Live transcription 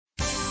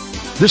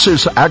This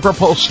is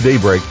AgriPulse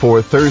Daybreak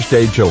for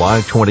Thursday,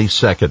 July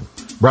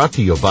 22nd. Brought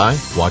to you by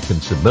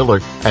Watkinson Miller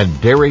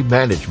and Dairy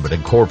Management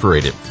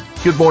Incorporated.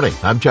 Good morning.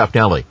 I'm Jeff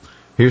Nally.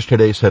 Here's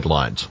today's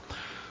headlines.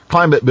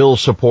 Climate bill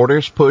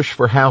supporters push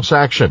for House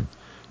action.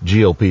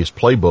 GOP's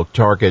playbook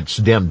targets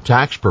Dem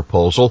tax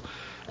proposal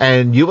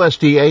and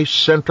USDA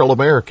Central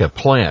America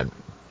plan.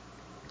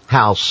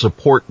 House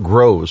support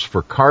grows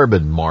for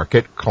carbon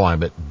market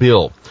climate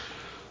bill.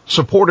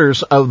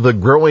 Supporters of the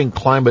Growing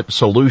Climate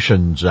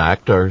Solutions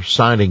Act are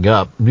signing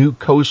up new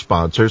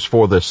co-sponsors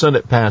for the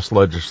Senate-passed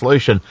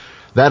legislation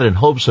that in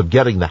hopes of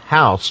getting the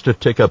House to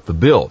take up the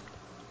bill.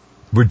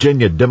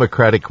 Virginia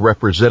Democratic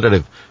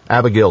Representative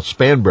Abigail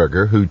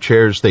Spanberger, who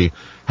chairs the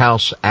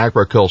House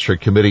Agriculture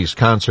Committee's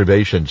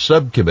Conservation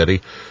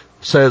Subcommittee,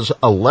 says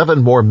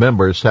 11 more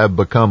members have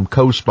become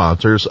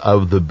co-sponsors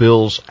of the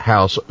bill's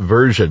House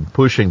version,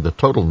 pushing the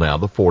total now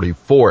to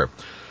 44.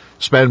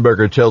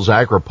 Spanberger tells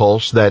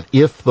AgriPulse that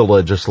if the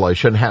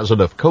legislation has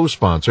enough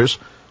co-sponsors,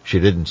 she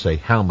didn't say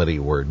how many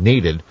were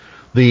needed,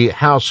 the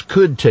House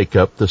could take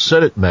up the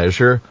Senate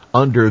measure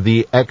under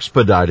the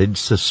expedited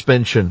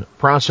suspension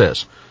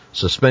process.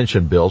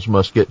 Suspension bills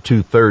must get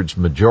 2/3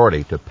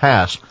 majority to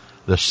pass.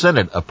 The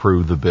Senate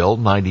approved the bill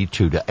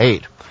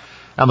 92-8.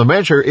 Now, the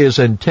measure is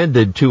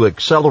intended to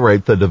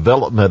accelerate the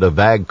development of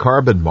ag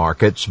carbon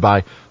markets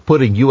by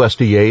putting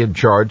USDA in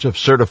charge of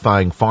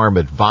certifying farm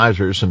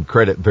advisors and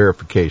credit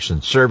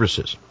verification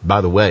services.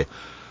 By the way,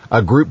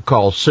 a group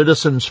called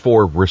Citizens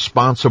for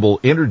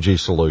Responsible Energy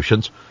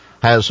Solutions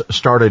has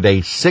started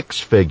a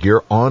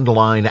 6-figure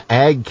online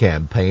ag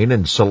campaign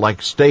in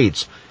select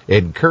states,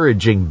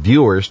 encouraging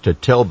viewers to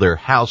tell their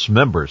House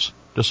members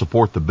to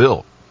support the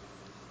bill.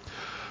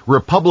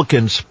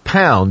 Republicans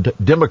pound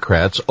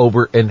Democrats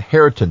over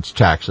inheritance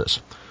taxes.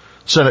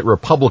 Senate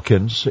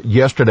Republicans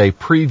yesterday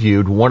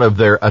previewed one of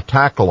their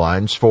attack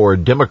lines for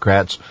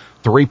Democrats'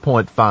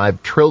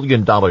 $3.5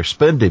 trillion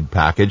spending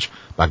package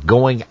by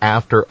going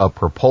after a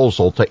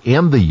proposal to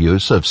end the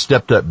use of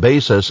stepped-up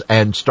basis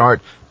and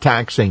start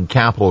taxing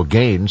capital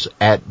gains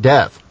at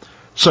death.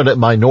 Senate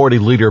Minority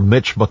Leader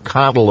Mitch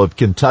McConnell of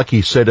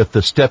Kentucky said if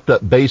the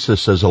stepped-up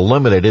basis is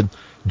eliminated,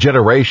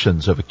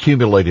 generations of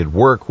accumulated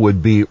work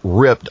would be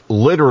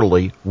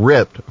literally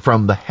ripped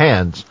from the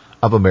hands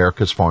of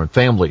America's farm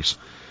families.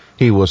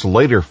 He was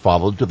later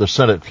followed to the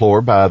Senate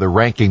floor by the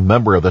ranking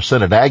member of the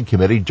Senate Ag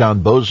Committee, John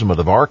Bozeman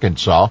of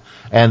Arkansas,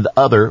 and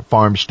other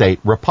farm state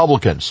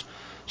Republicans.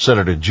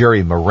 Senator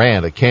Jerry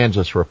Moran, a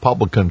Kansas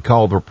Republican,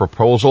 called the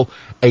proposal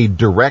a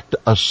direct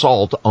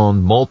assault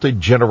on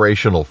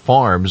multi-generational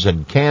farms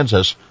in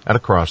Kansas and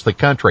across the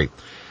country.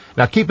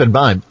 Now, keep in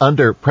mind,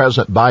 under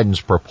President Biden's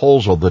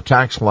proposal, the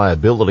tax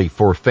liability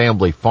for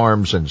family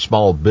farms and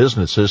small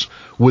businesses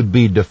would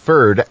be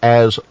deferred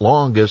as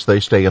long as they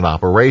stay in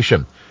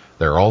operation.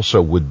 There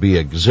also would be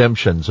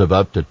exemptions of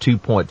up to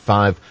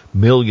 $2.5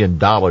 million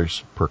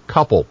per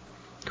couple.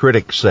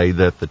 Critics say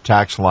that the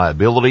tax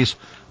liabilities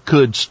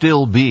could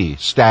still be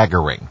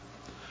staggering.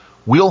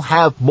 We'll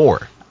have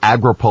more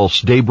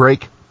AgriPulse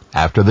Daybreak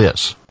after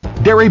this.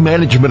 Dairy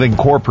Management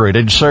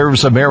Incorporated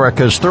serves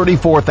America's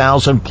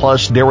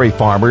 34,000-plus dairy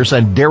farmers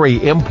and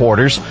dairy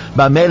importers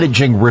by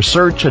managing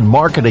research and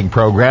marketing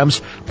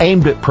programs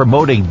aimed at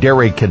promoting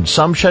dairy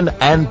consumption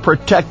and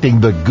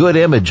protecting the good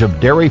image of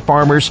dairy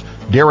farmers,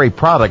 dairy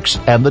products,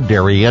 and the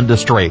dairy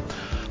industry.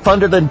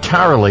 Funded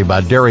entirely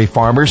by dairy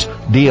farmers,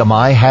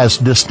 DMI has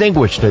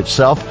distinguished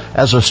itself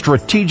as a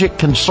strategic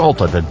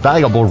consultant and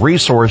valuable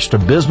resource to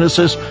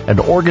businesses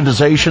and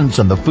organizations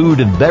in the food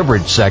and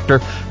beverage sector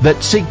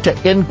that seek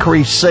to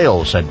increase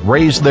sales and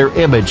raise their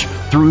image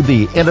through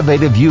the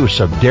innovative use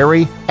of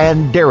dairy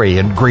and dairy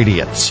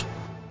ingredients.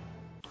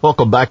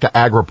 Welcome back to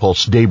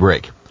AgriPulse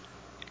Daybreak.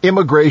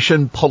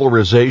 Immigration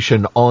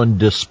polarization on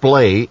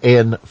display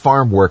in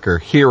farm worker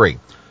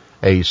hearing.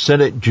 A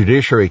Senate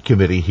Judiciary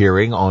Committee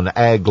hearing on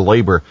ag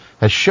labor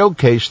has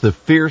showcased the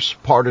fierce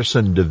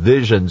partisan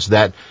divisions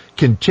that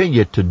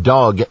continue to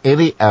dog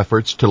any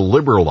efforts to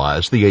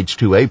liberalize the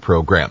H-2A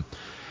program.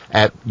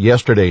 At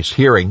yesterday's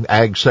hearing,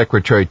 Ag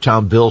Secretary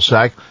Tom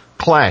Vilsack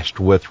clashed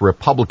with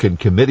Republican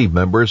committee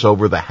members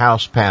over the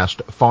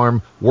House-passed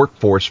Farm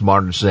Workforce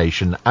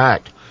Modernization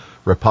Act.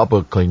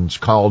 Republicans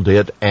called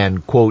it an,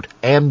 quote,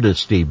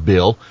 amnesty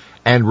bill,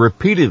 and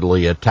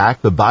repeatedly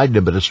attacked the Biden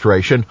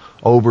administration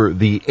over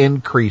the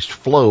increased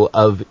flow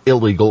of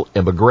illegal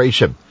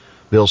immigration.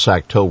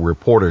 Vilsack told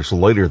reporters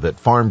later that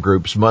farm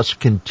groups must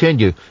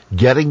continue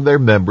getting their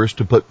members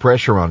to put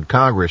pressure on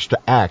Congress to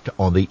act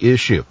on the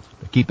issue.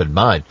 Keep in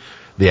mind,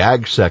 the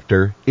ag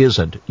sector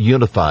isn't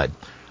unified.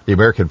 The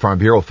American Farm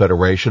Bureau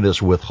Federation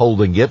is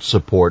withholding its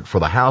support for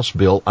the House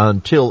bill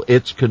until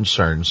its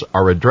concerns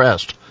are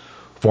addressed.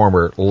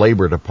 Former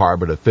Labor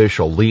Department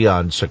official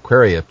Leon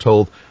Sequeira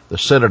told the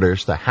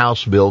senators the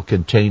House bill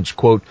contains,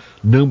 quote,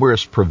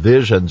 numerous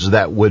provisions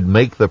that would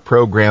make the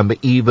program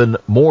even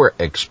more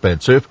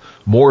expensive,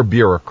 more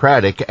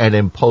bureaucratic, and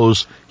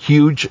impose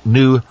huge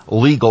new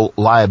legal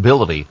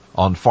liability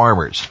on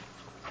farmers.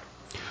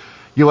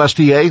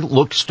 USDA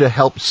looks to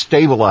help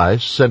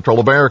stabilize Central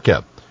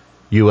America.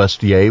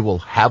 USDA will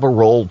have a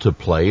role to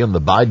play in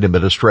the Biden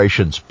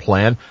administration's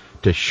plan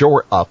to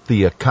shore up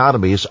the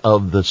economies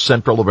of the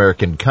Central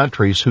American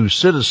countries whose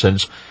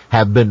citizens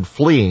have been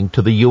fleeing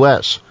to the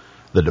U.S.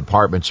 The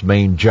department's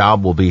main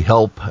job will be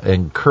help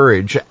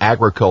encourage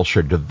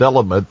agriculture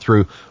development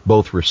through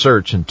both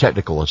research and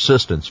technical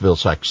assistance,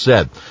 Vilsack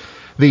said.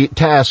 The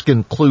tasks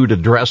include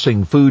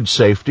addressing food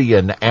safety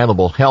and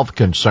animal health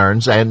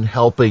concerns and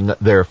helping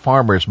their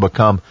farmers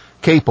become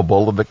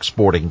capable of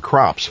exporting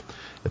crops.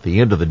 At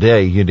the end of the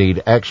day, you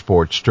need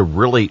exports to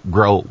really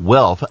grow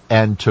wealth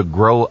and to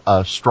grow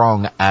a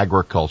strong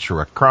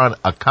agriculture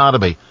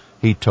economy,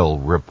 he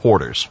told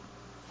reporters.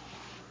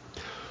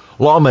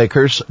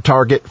 Lawmakers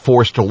target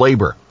forced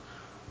labor.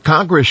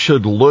 Congress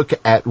should look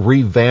at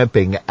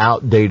revamping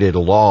outdated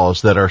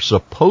laws that are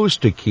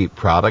supposed to keep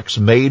products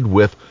made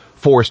with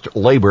forced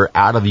labor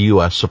out of the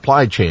U.S.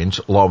 supply chains,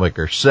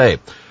 lawmakers say.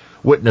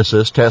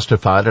 Witnesses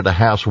testified at a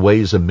House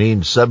Ways and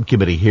Means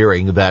subcommittee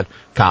hearing that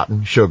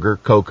cotton, sugar,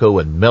 cocoa,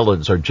 and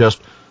melons are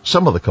just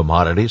some of the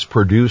commodities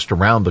produced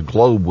around the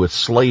globe with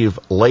slave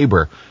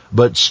labor,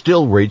 but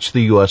still reach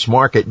the U.S.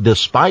 market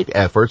despite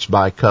efforts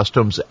by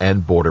Customs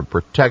and Border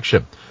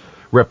Protection.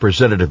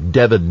 Representative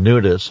Devin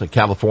Nunes, a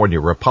California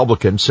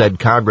Republican, said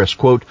Congress,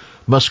 quote,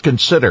 must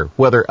consider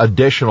whether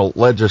additional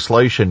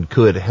legislation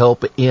could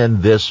help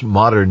end this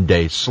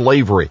modern-day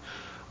slavery.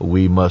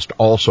 We must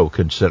also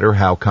consider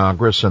how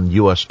Congress and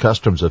U.S.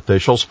 Customs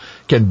officials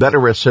can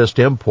better assist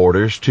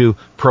importers to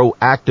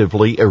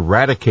proactively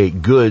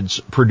eradicate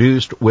goods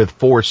produced with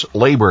forced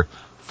labor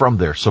from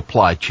their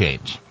supply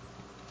chains.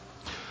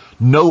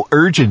 No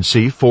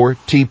urgency for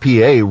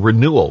TPA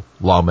renewal,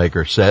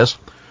 lawmaker says.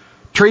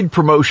 Trade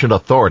Promotion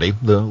Authority,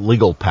 the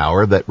legal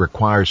power that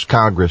requires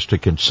Congress to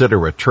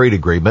consider a trade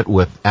agreement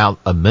without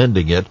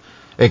amending it,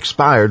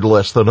 expired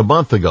less than a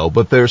month ago,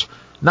 but there's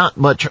not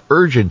much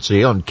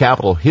urgency on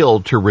Capitol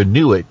Hill to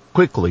renew it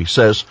quickly,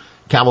 says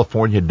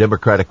California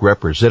Democratic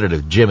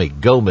Representative Jimmy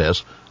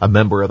Gomez, a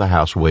member of the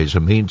House Ways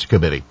and Means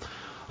Committee.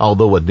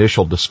 Although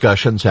initial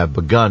discussions have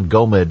begun,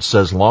 Gomez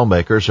says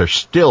lawmakers are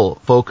still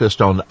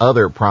focused on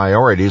other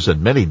priorities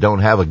and many don't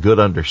have a good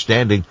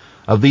understanding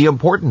of the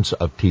importance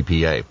of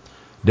TPA.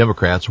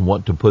 Democrats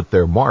want to put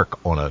their mark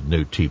on a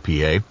new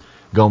TPA.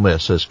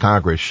 Gomez says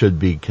Congress should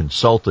be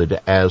consulted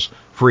as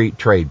free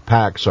trade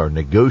pacts are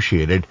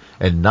negotiated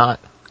and not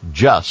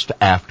just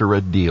after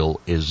a deal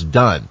is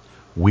done.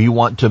 We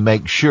want to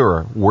make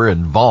sure we're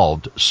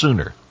involved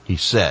sooner, he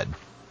said.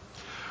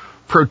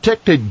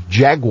 Protected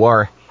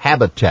jaguar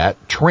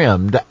habitat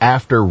trimmed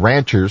after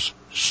ranchers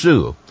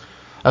sue.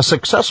 A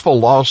successful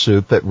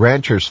lawsuit that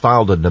ranchers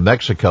filed in New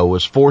Mexico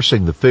is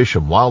forcing the Fish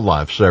and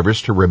Wildlife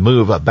Service to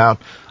remove about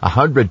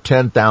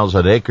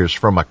 110,000 acres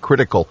from a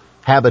critical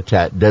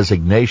habitat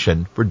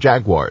designation for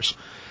jaguars.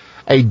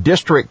 A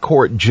district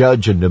court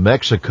judge in New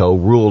Mexico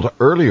ruled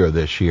earlier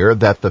this year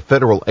that the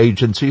federal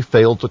agency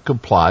failed to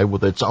comply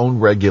with its own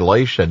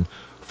regulation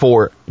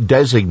for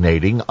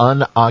designating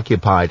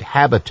unoccupied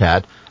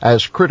habitat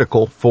as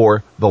critical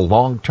for the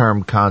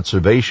long-term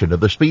conservation of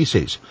the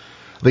species.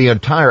 The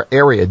entire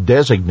area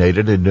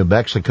designated in New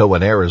Mexico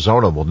and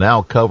Arizona will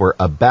now cover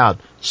about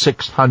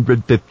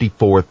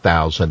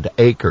 654,000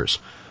 acres.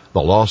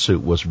 The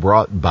lawsuit was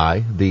brought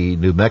by the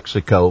New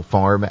Mexico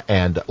Farm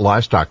and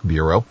Livestock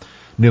Bureau,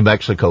 New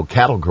Mexico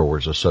Cattle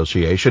Growers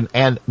Association,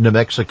 and New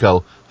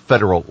Mexico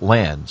Federal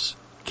Lands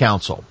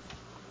Council.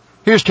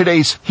 Here's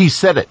today's He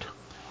Said It.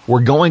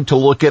 We're going to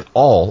look at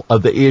all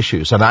of the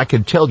issues, and I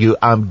can tell you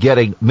I'm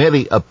getting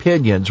many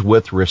opinions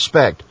with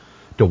respect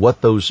to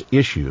what those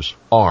issues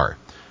are.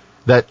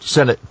 That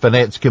Senate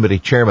Finance Committee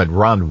Chairman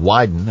Ron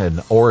Wyden,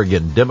 an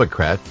Oregon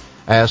Democrat,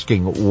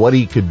 asking what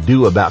he could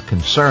do about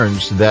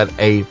concerns that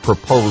a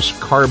proposed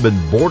carbon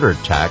border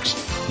tax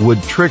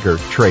would trigger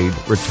trade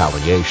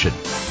retaliation.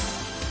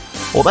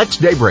 Well, that's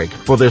Daybreak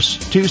for this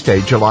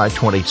Tuesday, July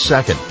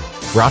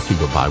 22nd, brought to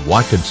you by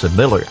Watkinson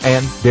Miller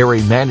and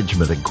Dairy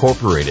Management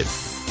Incorporated.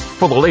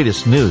 For the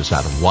latest news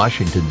out of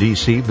Washington,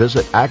 D.C.,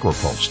 visit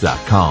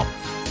agripulse.com.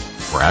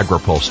 For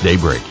AgriPulse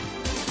Daybreak,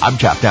 I'm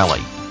Jeff Daly.